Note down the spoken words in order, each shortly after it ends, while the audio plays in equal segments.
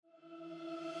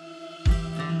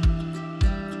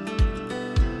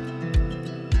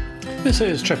This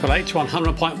is Triple H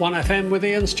 100.1 FM with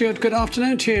Ian Stewart. Good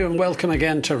afternoon to you and welcome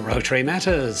again to Rotary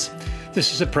Matters.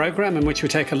 This is a programme in which we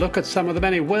take a look at some of the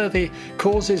many worthy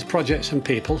causes, projects and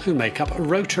people who make up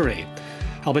Rotary.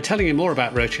 I'll be telling you more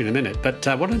about Rotary in a minute, but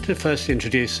I wanted to first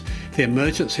introduce the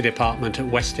emergency department at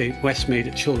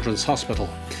Westmead Children's Hospital.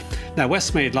 Now,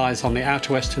 Westmead lies on the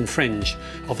outer western fringe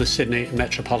of the Sydney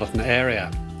metropolitan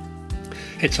area.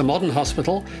 It's a modern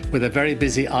hospital with a very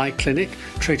busy eye clinic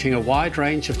treating a wide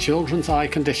range of children's eye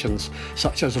conditions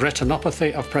such as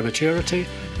retinopathy of prematurity,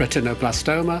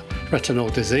 retinoblastoma, retinal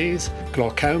disease,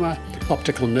 glaucoma,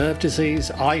 optical nerve disease,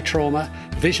 eye trauma,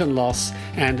 vision loss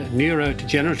and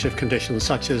neurodegenerative conditions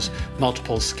such as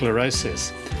multiple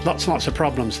sclerosis. Lots and lots of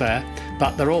problems there,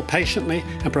 but they're all patiently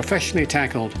and professionally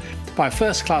tackled by a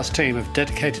first-class team of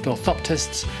dedicated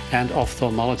orthoptists and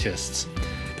ophthalmologists.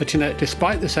 But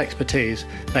despite this expertise,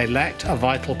 they lacked a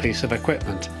vital piece of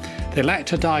equipment. They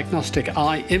lacked a diagnostic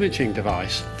eye imaging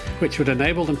device which would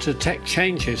enable them to detect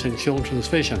changes in children's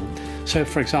vision. So,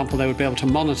 for example, they would be able to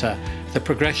monitor the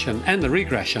progression and the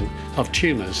regression of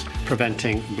tumours,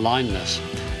 preventing blindness.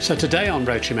 So today on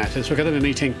Rotary Matters, we're going to be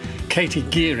meeting Katie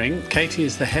Geering. Katie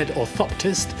is the head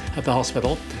orthoptist at the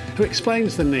hospital, who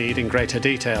explains the need in greater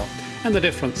detail and the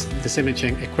difference this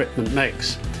imaging equipment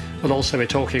makes. We'll also be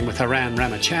talking with Haran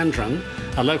Ramachandran,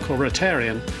 a local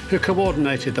Rotarian who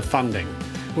coordinated the funding,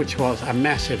 which was a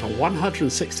massive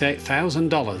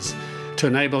 $168,000 to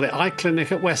enable the eye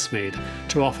clinic at Westmead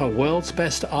to offer world's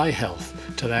best eye health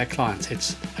to their clients.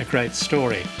 It's a great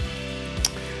story.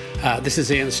 This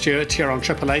is Ian Stewart here on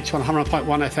Triple H 100.1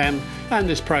 FM, and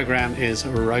this programme is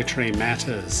Rotary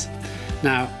Matters.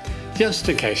 Now, just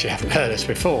in case you haven't heard us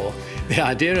before, the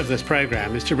idea of this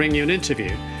programme is to bring you an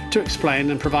interview to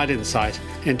explain and provide insight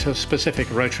into a specific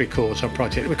Rotary cause or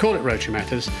project. We call it Rotary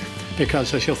Matters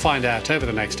because, as you'll find out over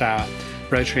the next hour,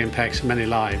 Rotary impacts many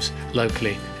lives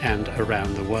locally and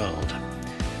around the world.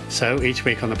 So each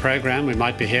week on the programme we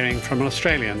might be hearing from an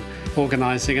Australian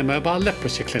organising a mobile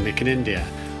leprosy clinic in India,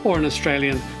 or an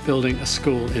Australian building a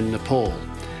school in Nepal.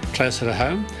 Closer to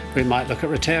home, we might look at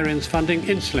Rotarians funding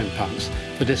insulin pumps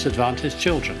for disadvantaged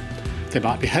children. They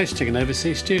might be hosting an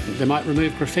overseas student. They might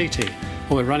remove graffiti,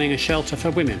 or we're running a shelter for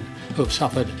women who have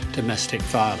suffered domestic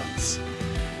violence.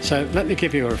 So let me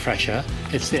give you a refresher.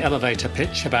 It's the elevator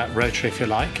pitch about Rotary, if you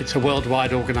like. It's a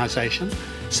worldwide organisation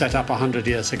set up 100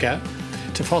 years ago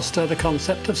to foster the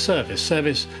concept of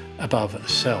service above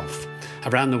self.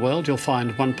 Around the world, you'll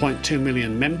find 1.2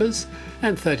 million members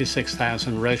and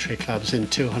 36,000 Rotary clubs in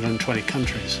 220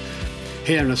 countries.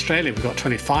 Here in Australia, we've got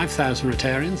 25,000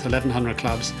 Rotarians, 1,100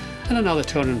 clubs, and another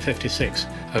 256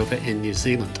 over in New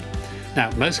Zealand.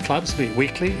 Now, most clubs meet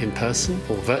weekly, in person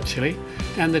or virtually,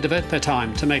 and they devote their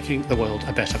time to making the world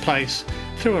a better place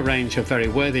through a range of very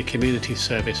worthy community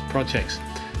service projects.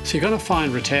 So you're going to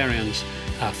find Rotarians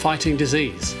fighting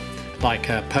disease like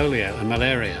polio and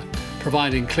malaria,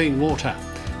 providing clean water,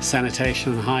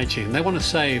 sanitation and hygiene. They want to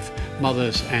save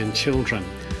mothers and children.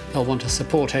 They'll want to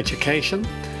support education.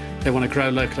 They want to grow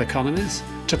local economies,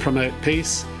 to promote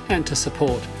peace and to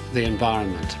support the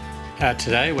environment.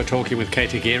 Today we're talking with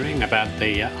Katie Geering about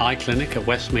the eye clinic at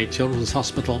Westmead Children's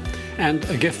Hospital and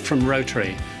a gift from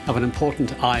Rotary of an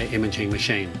important eye imaging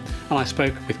machine. And I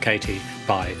spoke with Katie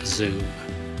by Zoom.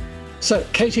 So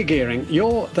Katie Geering,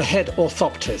 you're the head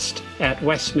orthoptist at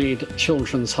Westmead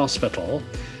Children's Hospital.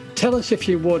 Tell us, if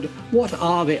you would, what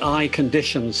are the eye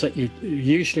conditions that you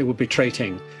usually would be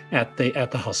treating at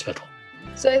the hospital?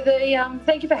 So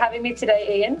thank you for having me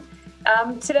today, Ian.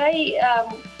 Today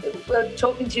we're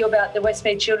talking to you about the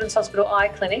Westmead Children's Hospital Eye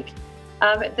Clinic.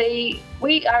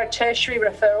 We are a tertiary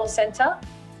referral centre,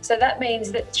 so that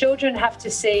means that children have to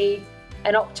see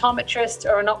an optometrist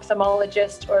or an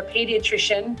ophthalmologist or a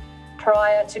paediatrician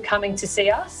prior to coming to see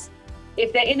us.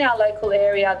 If they're in our local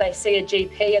area, they see a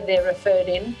GP and they're referred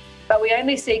in, but we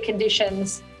only see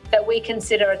conditions that we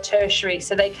consider a tertiary,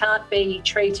 so they can't be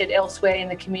treated elsewhere in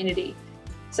the community.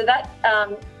 So that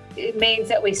it means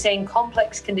that we're seeing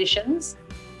complex conditions,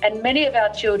 and many of our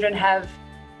children have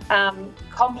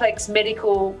complex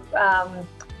medical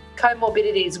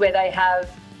comorbidities where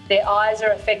their eyes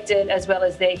are affected as well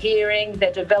as their hearing,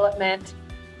 their development,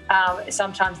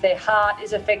 sometimes their heart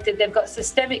is affected. They've got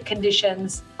systemic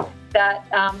conditions that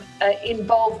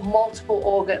involve multiple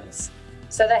organs.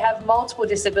 So they have multiple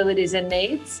disabilities and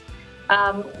needs.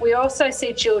 We also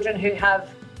see children who have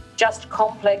just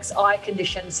complex eye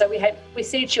conditions. So we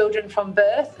see children from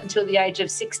birth until the age of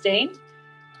 16.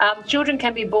 Children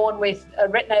can be born with a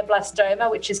retinoblastoma,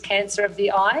 which is cancer of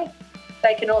the eye.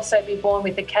 They can also be born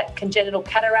with a congenital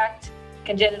cataract,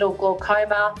 congenital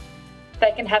glaucoma.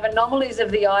 They can have anomalies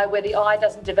of the eye where the eye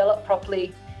doesn't develop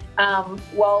properly.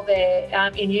 while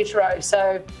they're in utero.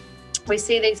 So we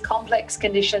see these complex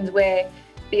conditions where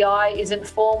the eye isn't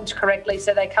formed correctly,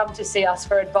 so they come to see us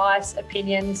for advice,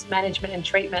 opinions, management and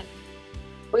treatment.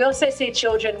 We also see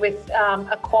children with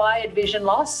acquired vision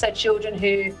loss, so children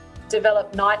who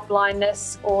develop night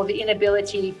blindness or the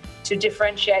inability to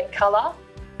differentiate colour.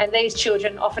 And these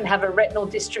children often have a retinal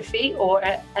dystrophy or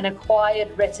an acquired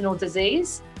retinal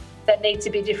disease that need to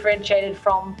be differentiated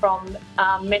from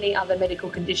many other medical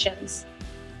conditions.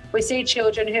 We see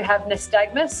children who have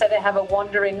nystagmus, so they have a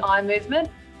wandering eye movement.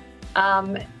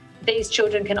 These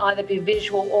children can either be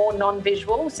visual or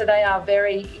non-visual, so they are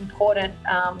very important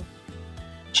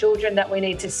children that we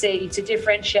need to see to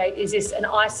differentiate, is this an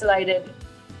isolated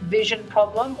vision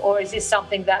problem or is this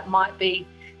something that might be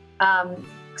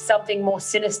something more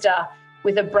sinister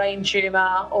with a brain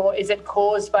tumour, or is it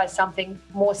caused by something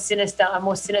more sinister, a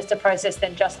more sinister process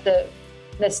than just the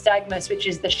nystagmus, which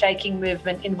is the shaking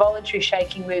movement, involuntary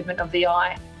shaking movement of the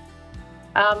eye.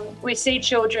 We see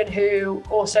children who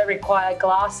also require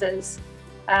glasses.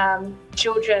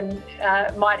 Children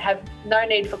might have no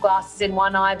need for glasses in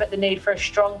one eye, but the need for a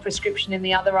strong prescription in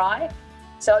the other eye.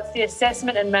 So it's the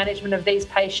assessment and management of these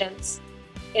patients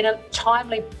in a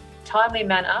timely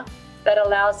manner that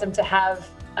allows them to have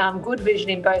good vision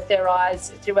in both their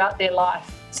eyes throughout their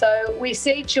life. So we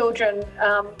see children,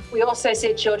 we also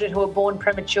see children who are born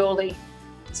prematurely.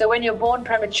 So when you're born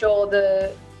premature,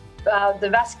 the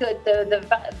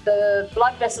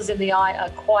blood vessels in the eye are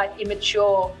quite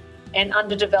immature and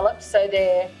underdeveloped, so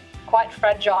they're quite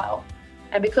fragile.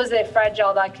 And because they're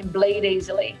fragile, they can bleed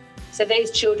easily. So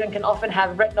these children can often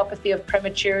have retinopathy of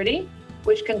prematurity,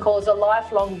 which can cause a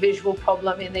lifelong visual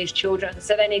problem in these children.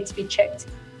 So they need to be checked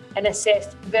and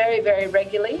assessed very, very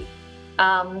regularly.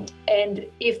 And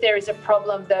if there is a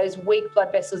problem, those weak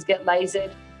blood vessels get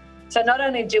lasered. So not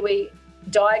only do we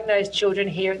diagnose children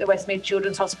here at the Westmead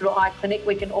Children's Hospital Eye Clinic,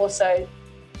 we can also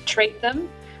treat them.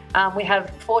 We have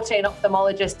 14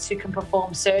 ophthalmologists who can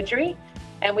perform surgery,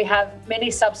 and we have many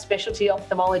subspecialty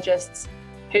ophthalmologists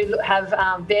who have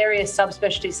various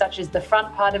subspecialties such as the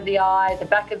front part of the eye, the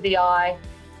back of the eye,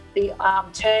 the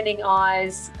turning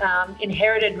eyes,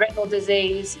 inherited retinal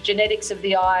disease, genetics of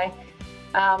the eye.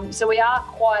 So we are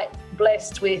quite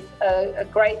blessed with a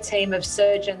great team of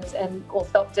surgeons and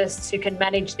orthoptists who can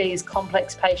manage these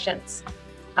complex patients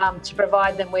to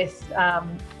provide them with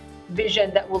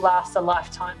vision that will last a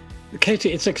lifetime.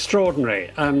 Katie, it's extraordinary.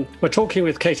 We're talking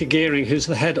with Katie Gearing, who's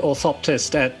the head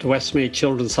orthoptist at Westmead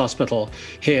Children's Hospital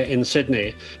here in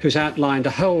Sydney, who's outlined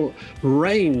a whole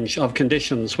range of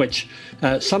conditions, which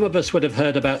some of us would have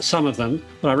heard about some of them,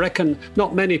 but I reckon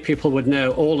not many people would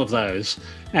know all of those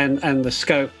and the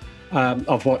scope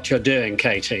of what you're doing,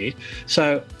 Katie.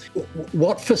 So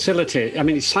what facility, I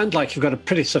mean, it sounds like you've got a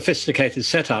pretty sophisticated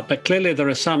setup, but clearly there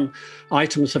are some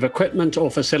items of equipment or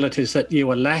facilities that you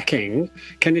were lacking.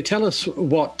 Can you tell us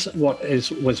what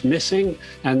was missing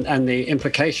and the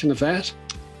implication of that?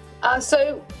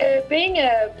 Being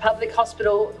a public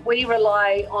hospital, we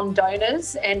rely on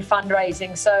donors and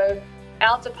fundraising. So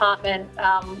our department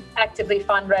actively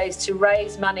fundraise to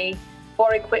raise money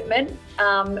for equipment.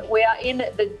 We are in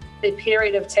the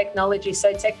period of technology.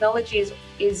 So technology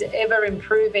is ever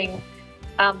improving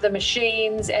the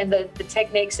machines and the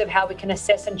techniques of how we can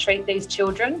assess and treat these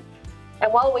children.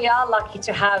 And while we are lucky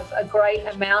to have a great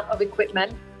amount of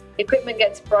equipment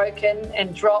gets broken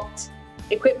and dropped.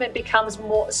 Equipment becomes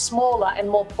smaller and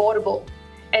more portable.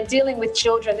 And dealing with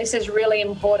children, this is really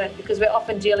important because we're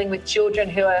often dealing with children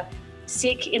who are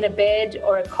sick in a bed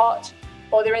or a cot,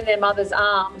 or they're in their mother's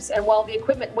arms. And while the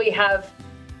equipment we have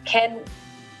can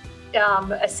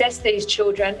assess these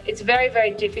children, it's very,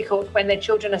 very difficult when their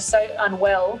children are so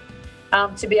unwell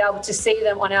to be able to see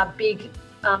them on our big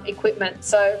equipment.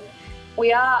 So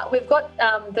we've got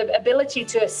the ability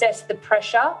to assess the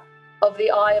pressure of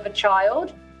the eye of a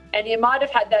child, and you might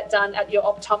have had that done at your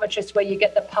optometrist where you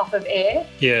get the puff of air.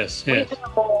 Yes.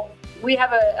 We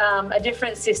have a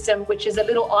different system, which is a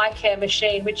little eye care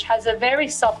machine, which has a very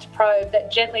soft probe that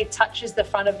gently touches the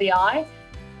front of the eye.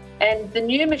 And the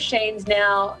new machines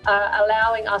now are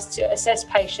allowing us to assess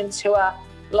patients who are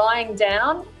lying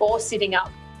down or sitting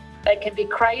up. They can be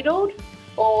cradled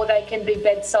or they can be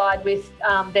bedside with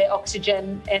their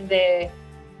oxygen and their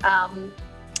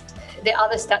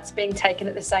other stats being taken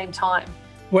at the same time.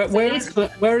 Where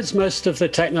is most of the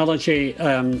technology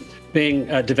being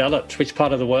developed? Which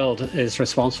part of the world is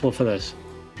responsible for this?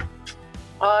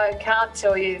 I can't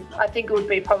tell you. I think it would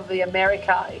be probably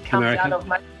America. It comes out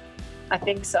of I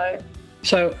think so.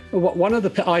 So one of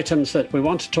the items that we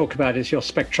want to talk about is your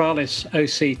Spectralis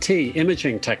OCT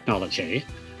imaging technology.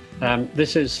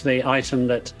 This is the item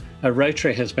that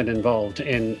Rotary has been involved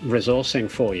in resourcing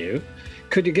for you.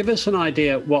 Could you give us an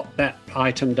idea what that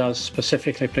item does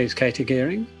specifically, please, Katie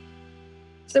Gearing?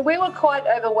 So we were quite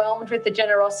overwhelmed with the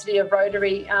generosity of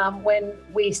Rotary when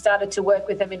we started to work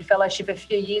with them in fellowship a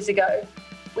few years ago.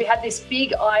 We had this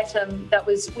big item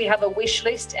we have a wish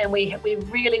list, and we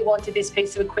really wanted this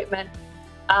piece of equipment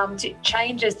to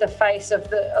changes the face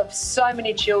of so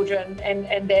many children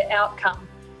and their outcome.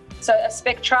 So a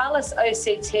Spectralis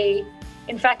OCT,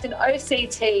 in fact, an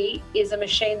OCT is a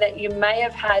machine that you may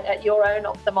have had at your own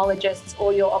ophthalmologist's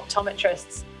or your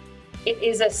optometrist's. It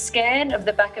is a scan of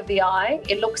the back of the eye.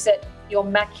 It looks at your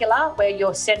macula, where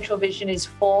your central vision is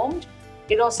formed.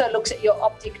 It also looks at your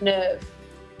optic nerve.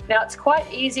 Now, it's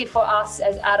quite easy for us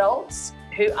as adults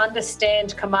who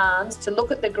understand commands to look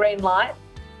at the green light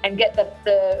and get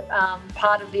the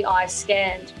part of the eye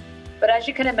scanned. But as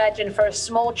you can imagine, for a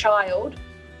small child,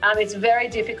 it's very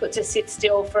difficult to sit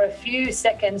still for a few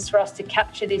seconds for us to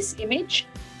capture this image.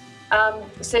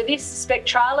 So this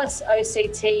Spectralis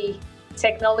OCT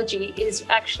technology is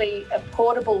actually a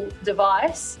portable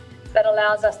device that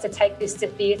allows us to take this to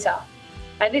theatre.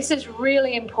 And this is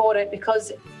really important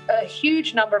because a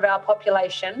huge number of our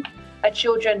population are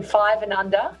children 5 and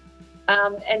under.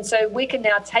 And so we can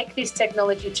now take this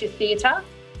technology to theatre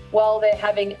while they're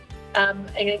having an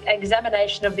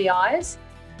examination of the eyes.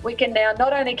 We can now,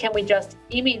 not only can we just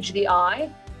image the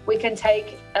eye, we can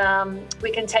take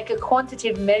a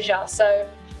quantitative measure. So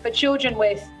for children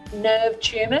with nerve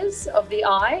tumours of the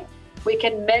eye, we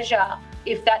can measure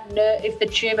if the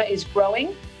tumour is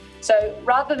growing. So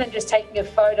rather than just taking a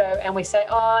photo and we say,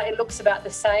 oh, it looks about the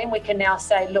same, we can now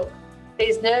say, look,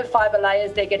 these nerve fibre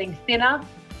layers, they're getting thinner,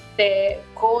 they're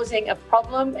causing a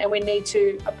problem, and we need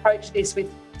to approach this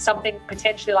with something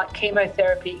potentially like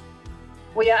chemotherapy.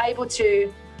 We are able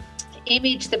to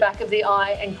image the back of the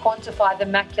eye and quantify the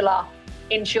macula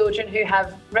in children who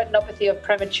have retinopathy of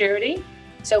prematurity.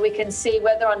 So we can see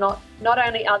whether or not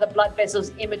only are the blood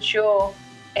vessels immature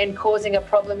and causing a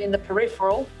problem in the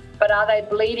peripheral, but are they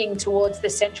bleeding towards the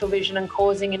central vision and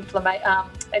causing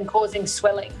causing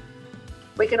swelling.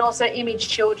 We can also image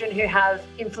children who have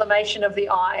inflammation of the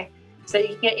eye. So you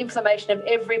can get inflammation of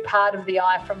every part of the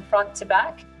eye from front to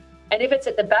back. And if it's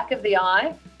at the back of the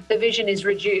eye, the vision is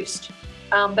reduced.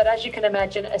 But as you can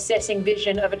imagine, assessing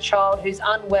vision of a child who's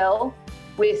unwell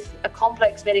with a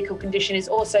complex medical condition is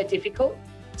also difficult.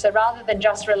 So rather than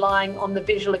just relying on the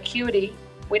visual acuity,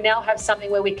 we now have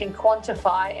something where we can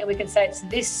quantify and we can say it's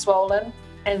this swollen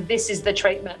and this is the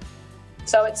treatment.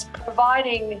 So it's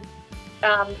providing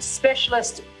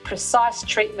specialist, precise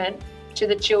treatment to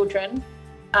the children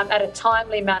at a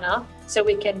timely manner so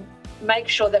we can make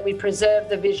sure that we preserve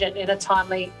the vision in a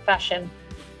timely fashion.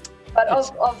 But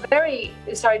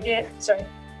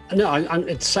No,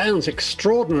 it sounds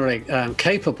extraordinarily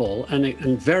capable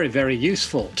and very, very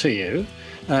useful to you,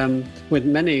 with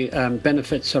many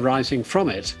benefits arising from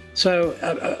it. So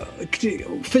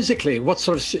physically, what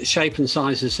sort of shape and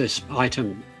size is this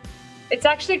item? It's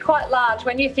actually quite large.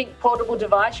 When you think portable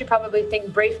device, you probably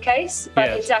think briefcase, but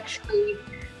yes. It's actually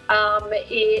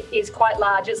it is quite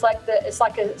large. It's like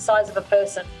the size of a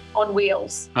person on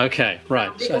wheels. Okay,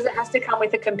 right. Because it has to come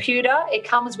with a computer. It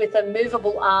comes with a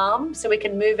movable arm, so we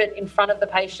can move it in front of the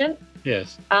patient.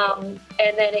 Yes. And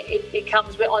then it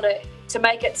comes with to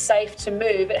make it safe to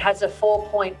move. It has a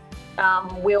 4-point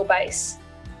wheelbase.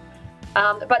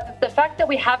 But the fact that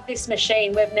we have this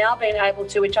machine, we've now been able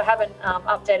to, which I haven't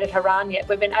updated Haran yet,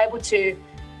 we've been able to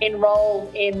enrol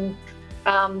in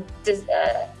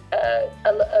a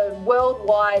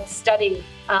worldwide study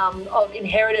of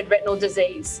inherited retinal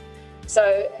disease.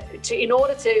 So in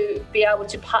order to be able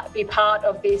to be part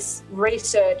of this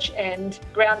research and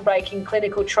groundbreaking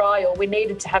clinical trial, we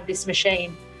needed to have this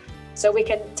machine. So we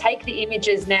can take the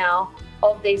images now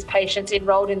of these patients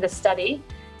enrolled in the study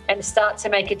and start to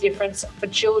make a difference for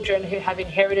children who have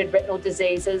inherited retinal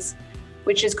diseases,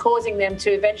 which is causing them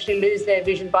to eventually lose their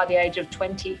vision by the age of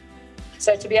 20.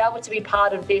 So to be able to be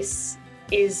part of this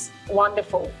is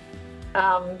wonderful.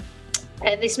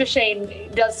 And this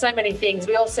machine does so many things.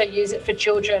 We also use it for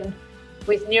children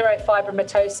with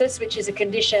neurofibromatosis, which is a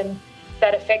condition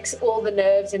that affects all the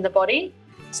nerves in the body.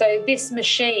 So this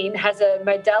machine has a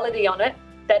modality on it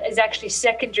that is actually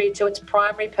secondary to its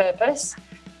primary purpose.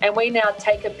 And we now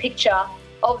take a picture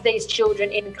of these children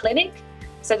in clinic.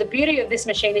 So the beauty of this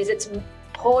machine is it's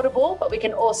portable, but we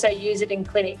can also use it in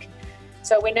clinic.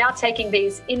 So we're now taking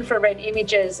these infrared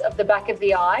images of the back of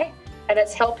the eye, and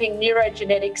it's helping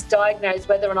neurogenetics diagnose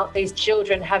whether or not these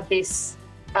children have this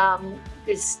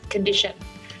condition.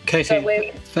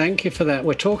 Katie, thank you for that.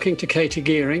 We're talking to Katie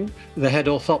Gearing, the head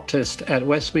orthoptist at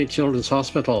Westmead Children's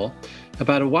Hospital,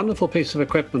 about a wonderful piece of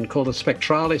equipment called a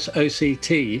Spectralis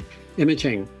OCT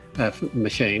imaging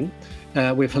machine.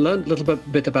 We've learned a little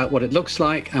bit about what it looks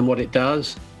like and what it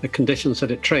does, the conditions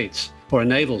that it treats or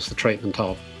enables the treatment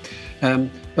of.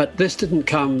 But this didn't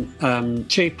come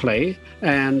cheaply,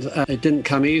 and it didn't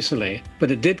come easily,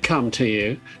 but it did come to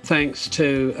you thanks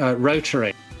to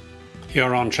Rotary.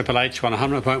 You're on Triple H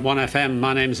 100.1 FM.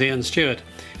 My name's Ian Stewart,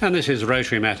 and this is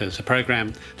Rotary Matters, a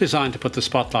programme designed to put the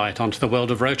spotlight onto the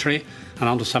world of Rotary and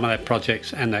onto some of their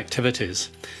projects and activities.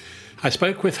 I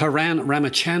spoke with Haran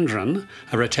Ramachandran,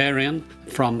 a Rotarian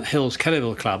from Hills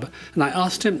Kellyville Club, and I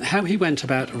asked him how he went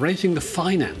about raising the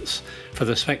finance for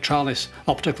the Spectralis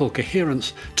optical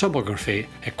coherence tomography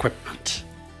equipment.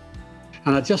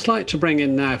 And I'd just like to bring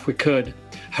in now, if we could,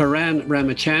 Haran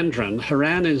Ramachandran.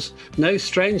 Haran is no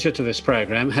stranger to this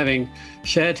program, having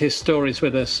shared his stories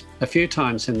with us a few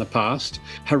times in the past.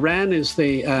 Haran is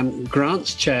the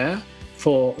grants chair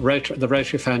for the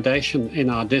Rotary Foundation in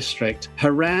our district.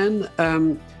 Haran,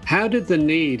 how did the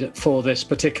need for this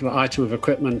particular item of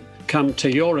equipment come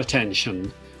to your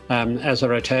attention as a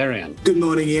Rotarian? Good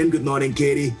morning, Ian. Good morning,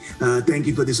 Katie. Thank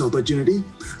you for this opportunity.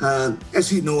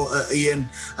 As you know, Ian,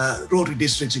 Rotary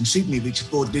districts in Sydney, which is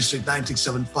both District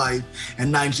 9675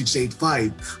 and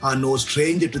 9685, are no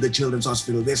stranger to the Children's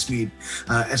Hospital Westmead,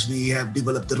 as we have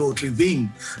developed the Rotary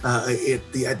wing at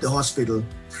the hospital.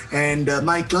 And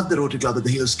my club, the Rotary Club at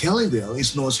the Hills Kellyville,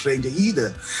 is no stranger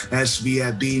either, as we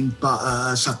have been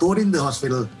supporting the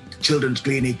hospital, Children's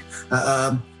Clinic,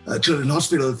 Children's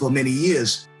Hospital for many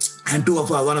years. And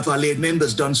one of our late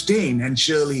members, Don Stain and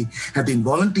Shirley, have been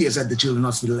volunteers at the Children's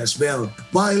Hospital as well.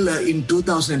 While in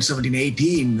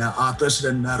 2017-18, our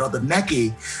president, Robert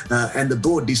Mackey, and the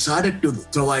board decided to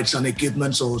provide some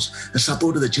equipment or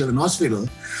support to the Children's Hospital,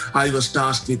 I was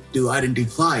tasked with to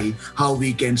identify how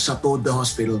we can support the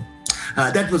hospital.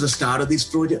 That was the start of this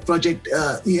project,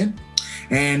 Ian.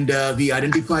 And we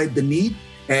identified the need.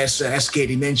 As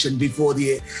Katie mentioned before,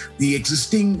 the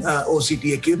existing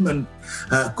OCT equipment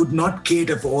could not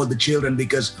cater for all the children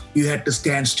because you had to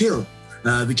stand still,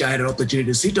 which I had an opportunity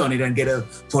to sit on it and get a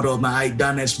photo of my eye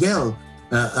done as well.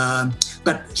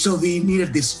 But so we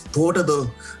needed this portable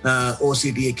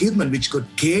OCT equipment which could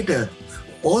cater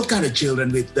all kind of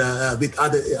children with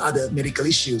other medical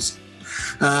issues.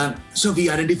 So we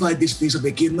identified this piece of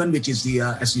equipment, which is the,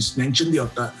 as you mentioned,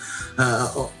 the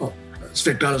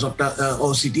Spectralis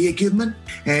OCT equipment,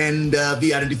 and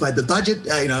we identified the budget,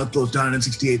 close to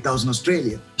 168,000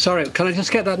 Australian. Sorry, can I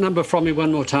just get that number from you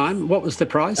one more time? What was the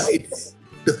price?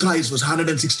 The price was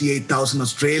 168,000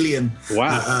 Australian.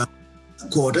 Wow.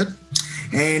 Quoted,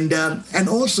 and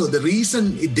also the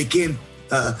reason it became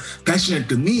passionate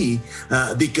to me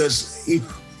because if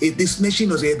this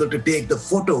machine was able to take the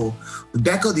photo, the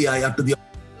back of the eye up to the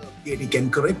Katie can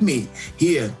correct me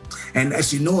here. And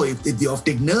as you know, if the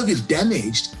optic nerve is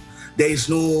damaged, there is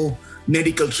no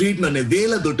medical treatment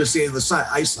available to save the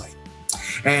eyesight.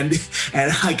 And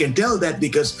I can tell that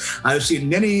because I've seen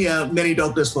many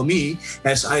doctors for me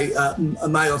as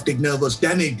my optic nerve was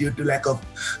damaged due to lack of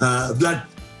blood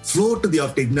flow to the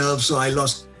optic nerve. So I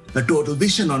lost a total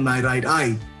vision on my right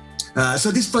eye.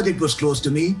 So this project was close to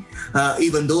me,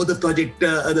 even though the project,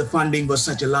 the funding was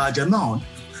such a large amount.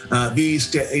 We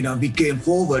came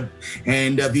forward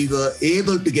and we were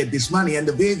able to get this money. And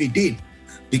the way we did,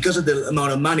 because of the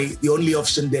amount of money, the only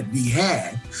option that we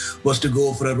had was to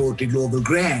go for a Rotary Global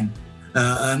grant,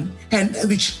 and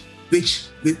which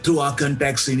through our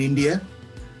contacts in India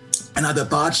and other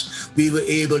parts, we were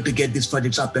able to get these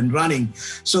projects up and running.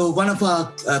 So one of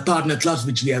our partner clubs,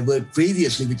 which we have worked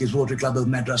previously, which is Rotary Club of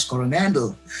Madras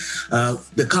Coromandel,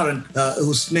 the current,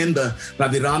 whose member,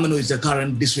 Ravi Ramanu, is the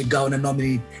current district governor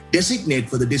nominee designate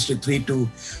for the District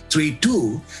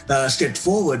 3232, stepped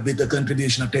forward with a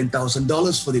contribution of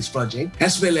 $10,000 for this project,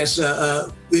 as well as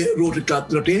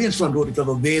Rotarians from Rotary Club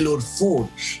of Vellore Fort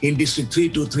in District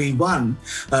 3231,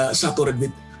 supported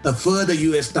with a further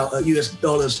US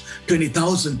dollars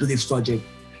 20,000 to this project.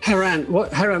 Haran,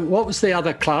 what was the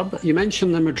other club? You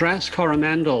mentioned the Madras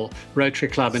Coromandel Rotary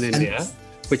Club in India,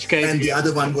 which gave. And the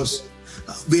other one was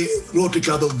Rotary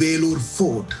Club of Vellore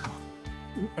Fort.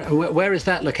 Where is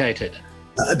that located?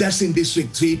 That's in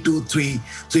District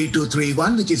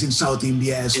 3231, which is in South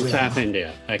India as well. South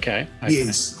India, okay.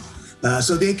 Yes.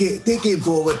 So they came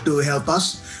forward to help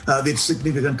us with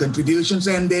significant contributions,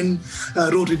 and then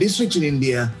Rotary districts in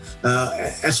India,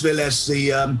 as well as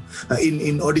the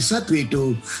in Odisha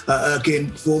 32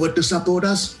 came forward to support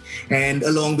us, and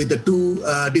along with the two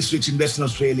districts in Western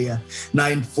Australia,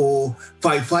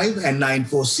 9455 and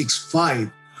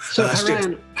 9465. So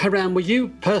Haran, were you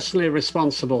personally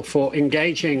responsible for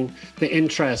engaging the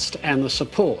interest and the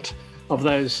support of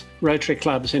those Rotary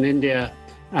clubs in India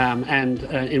and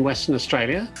in Western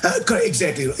Australia? Correct,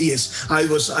 exactly. Yes, I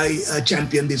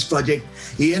championed this project,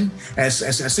 Ian. As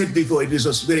I said before, it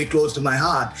was very close to my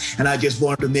heart, and I just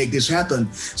wanted to make this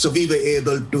happen. So we were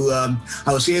able to.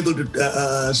 I was able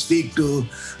to speak to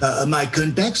my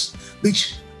contacts,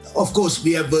 which, of course,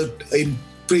 we have worked in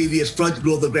previous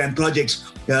global grant projects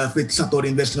with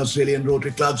supporting Western Australian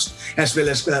Rotary clubs, as well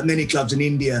as many clubs in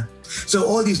India. So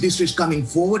all these districts coming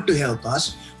forward to help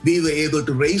us, we were able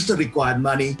to raise the required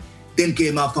money. Then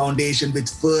came our foundation with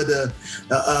further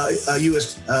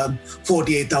US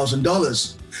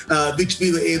 $48,000, which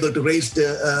we were able to raise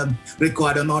the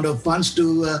required amount of funds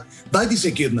to buy this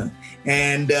equipment.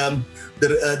 And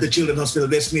the Children's Hospital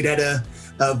Westmead had a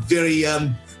very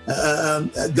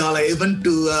gala event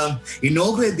to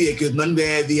inaugurate the equipment,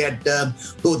 where we had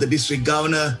both the district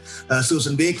governor,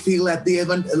 Susan Wakefield, at the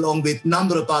event, along with a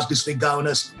number of past district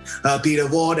governors, Peter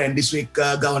Ward and district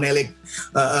governor-elect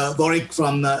Warwick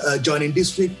from joining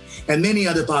district, and many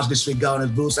other past district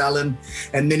governors, Bruce Allen,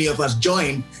 and many of us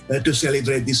joined to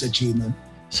celebrate this achievement.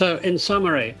 So in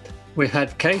summary, we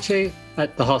had Katie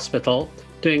at the hospital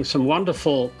doing some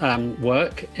wonderful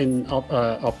work in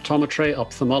optometry,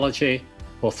 ophthalmology,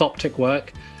 orthoptic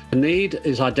work. The need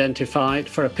is identified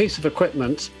for a piece of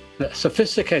equipment, a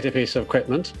sophisticated piece of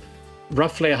equipment,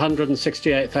 roughly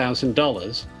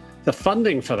 $168,000. The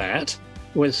funding for that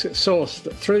was sourced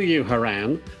through you,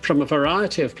 Haran, from a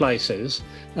variety of places,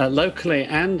 locally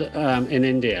and in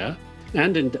India,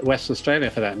 and in Western Australia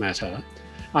for that matter.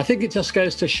 I think it just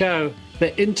goes to show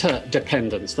the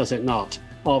interdependence, does it not,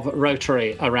 of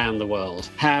Rotary around the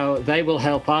world, how they will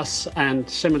help us, and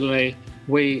similarly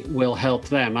we will help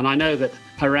them. And I know that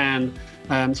Haran,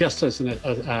 just as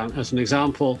an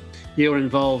example, you're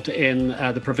involved in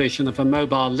the provision of a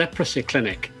mobile leprosy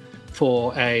clinic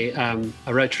for a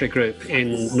Rotary group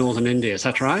in northern India. Is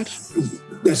that right?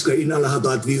 That's correct. In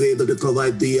Allahabad, we were able to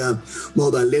provide the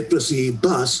mobile leprosy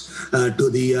bus to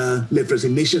the Leprosy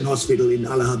Mission Hospital in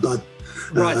Allahabad.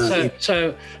 Right.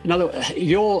 So in other words,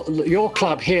 your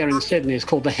club here in Sydney is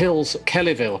called the Hills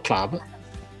Kellyville Club,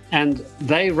 and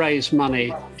they raise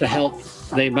money to help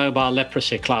the mobile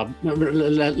leprosy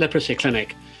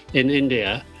clinic in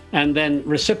India, and then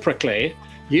reciprocally,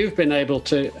 you've been able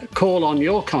to call on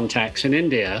your contacts in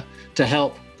India to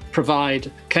help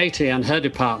provide Katie and her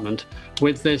department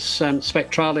with this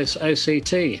Spectralis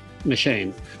OCT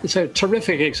machine. It's a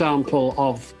terrific example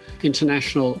of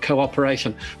international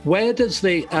cooperation. Where does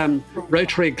the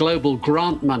Rotary Global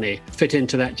Grant money fit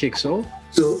into that jigsaw?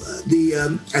 So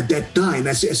at that time,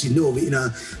 as you know,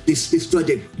 this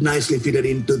project nicely fitted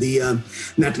into the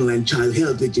National and Child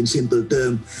Health, which in simple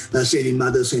term, saving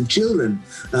mothers and children.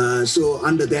 So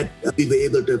under that, we were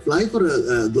able to apply for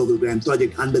a global grant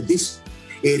project under this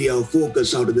area of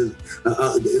focus out of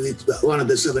one of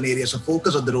the 7 areas of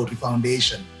focus of the Rotary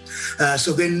Foundation.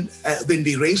 So when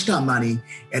we raised our money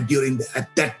at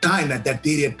that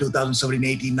period, 2017,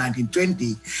 18, 19,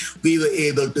 20, we were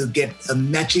able to get a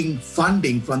matching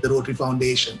funding from the Rotary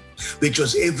Foundation, which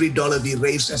was every dollar we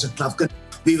raised as a club.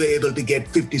 We were able to get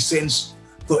 50 cents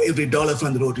for every dollar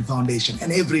from the Rotary Foundation.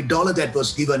 And every dollar that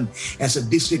was given as a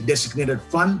district designated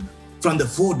fund from the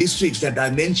 4 districts that I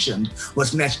mentioned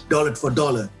was matched dollar for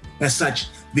dollar. As such,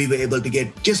 we were able to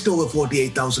get just over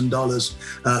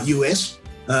 $48,000 US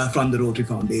from the Rotary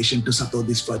Foundation to support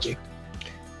this project.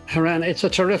 Haran, it's a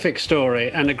terrific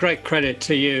story and a great credit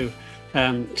to you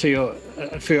for your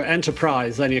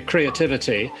enterprise and your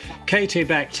creativity. Katie,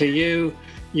 back to you.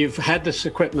 You've had this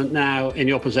equipment now in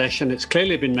your possession. It's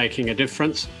clearly been making a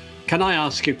difference. Can I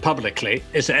ask you publicly,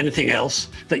 is there anything else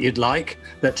that you'd like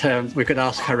that we could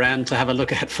ask Haran to have a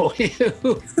look at for you?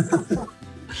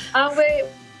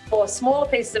 For smaller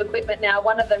pieces of equipment now,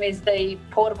 one of them is the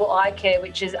portable eye care,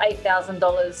 which is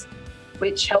 $8,000,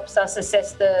 which helps us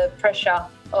assess the pressure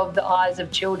of the eyes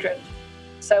of children.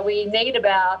 So we need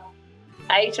about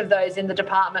 8 of those in the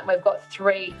department. We've got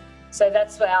 3. So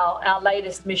that's our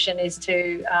latest mission is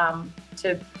to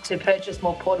purchase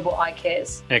more portable eye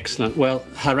cares. Excellent. Well,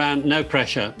 Haran, no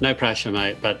pressure,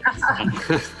 mate. But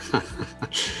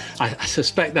I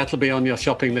suspect that'll be on your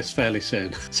shopping list fairly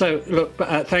soon. So, look,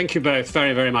 thank you both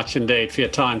very, very much indeed for your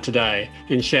time today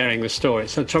in sharing the story.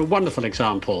 So it's a wonderful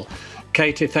example.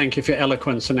 Katie, thank you for your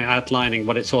eloquence and outlining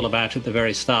what it's all about at the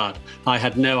very start. I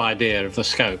had no idea of the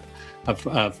scope of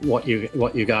what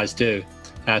you guys do.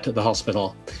 out at the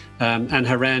hospital. And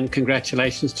Haran,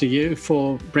 congratulations to you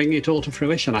for bringing it all to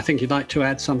fruition. I think you'd like to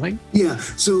add something? Yeah,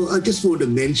 so I just want to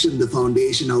mention the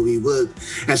foundation, how we work,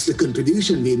 as the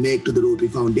contribution we make to the Rotary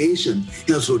Foundation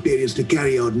helps Rotarians to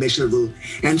carry out measurable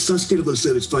and sustainable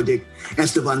service projects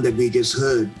as the one that we just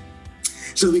heard.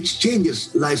 So which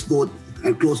changes lives both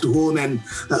close to home and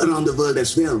around the world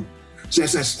as well. So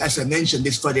as I mentioned,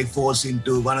 this project falls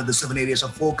into one of the 7 areas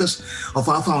of focus of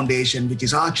our foundation, which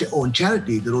is our own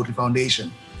charity, the Rotary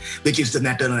Foundation, which is the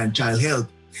maternal and child health.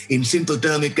 In simple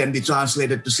terms, it can be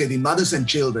translated to saving mothers and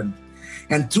children.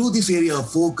 And through this area of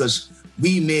focus,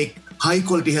 we make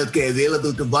high-quality healthcare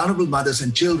available to vulnerable mothers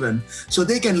and children so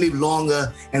they can live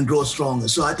longer and grow stronger.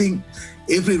 So I think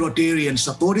every Rotarian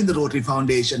supporting the Rotary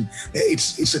Foundation,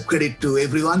 it's a credit to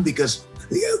everyone, because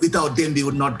without them, we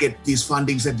would not get these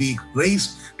fundings that we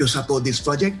raised to support this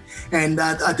project. And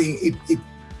I think it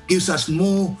gives us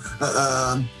more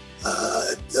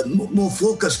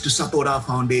focus to support our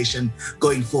foundation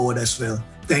going forward as well.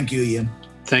 Thank you, Ian.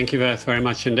 Thank you both very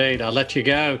much indeed. I'll let you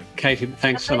go. Katie,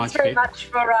 thanks so much.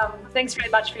 Thanks very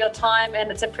much for your time,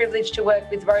 and it's a privilege to work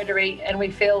with Rotary, and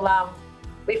we feel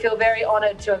very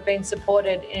honoured to have been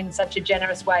supported in such a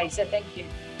generous way. So thank you.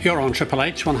 You're on Triple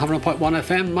H 100.1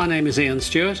 FM. My name is Ian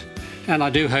Stewart, and I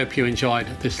do hope you enjoyed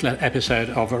this episode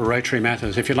of Rotary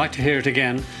Matters. If you'd like to hear it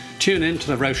again, tune in to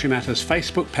the Rotary Matters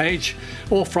Facebook page,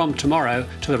 or from tomorrow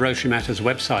to the Rotary Matters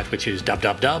website, which is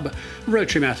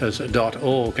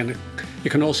www.rotarymatters.org. And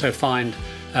you can also find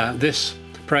this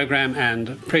program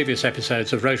and previous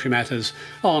episodes of Rotary Matters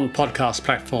on podcast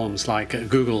platforms like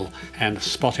Google and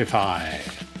Spotify.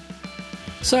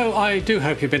 So I do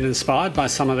hope you've been inspired by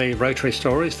some of the Rotary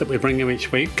stories that we bring you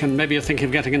each week, and maybe you're thinking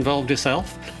of getting involved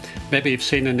yourself. Maybe you've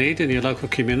seen a need in your local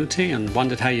community and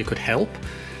wondered how you could help.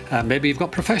 Maybe you've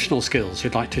got professional skills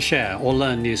you'd like to share or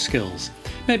learn new skills.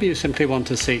 Maybe you simply want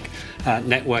to seek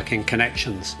networking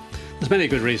connections. There's many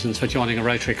good reasons for joining a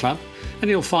Rotary Club, and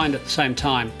you'll find at the same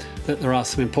time that there are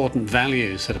some important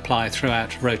values that apply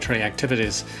throughout Rotary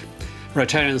activities.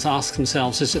 Rotarians ask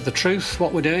themselves, is it the truth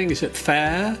what we're doing? Is it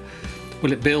fair?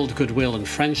 Will it build goodwill and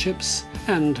friendships?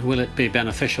 And will it be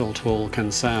beneficial to all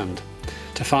concerned?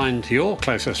 To find your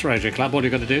closest Rotary Club, all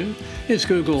you've got to do is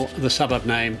Google the suburb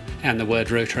name and the word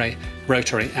Rotary,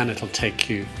 and it'll take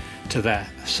you to their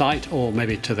site or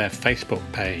maybe to their Facebook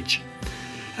page.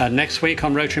 Next week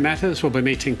on Rotary Matters, we'll be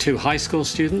meeting 2 high school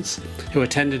students who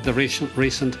attended the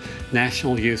recent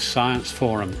National Youth Science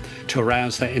Forum to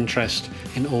arouse their interest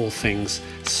in all things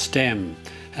STEM.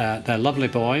 They're lovely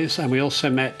boys, and we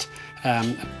also met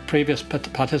a previous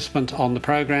participant on the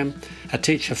programme, a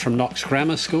teacher from Knox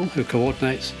Grammar School who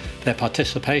coordinates their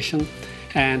participation,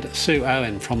 and Sue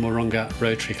Owen from Wahroonga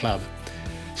Rotary Club.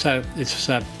 So it's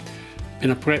been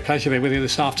a great pleasure to be with you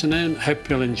this afternoon. Hope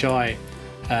you'll enjoy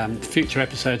future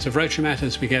episodes of Rotary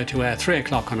Matters. We go to air 3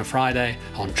 o'clock on a Friday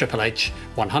on Triple H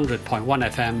 100.1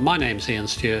 FM. My name's Ian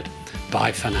Stewart.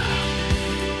 Bye for now.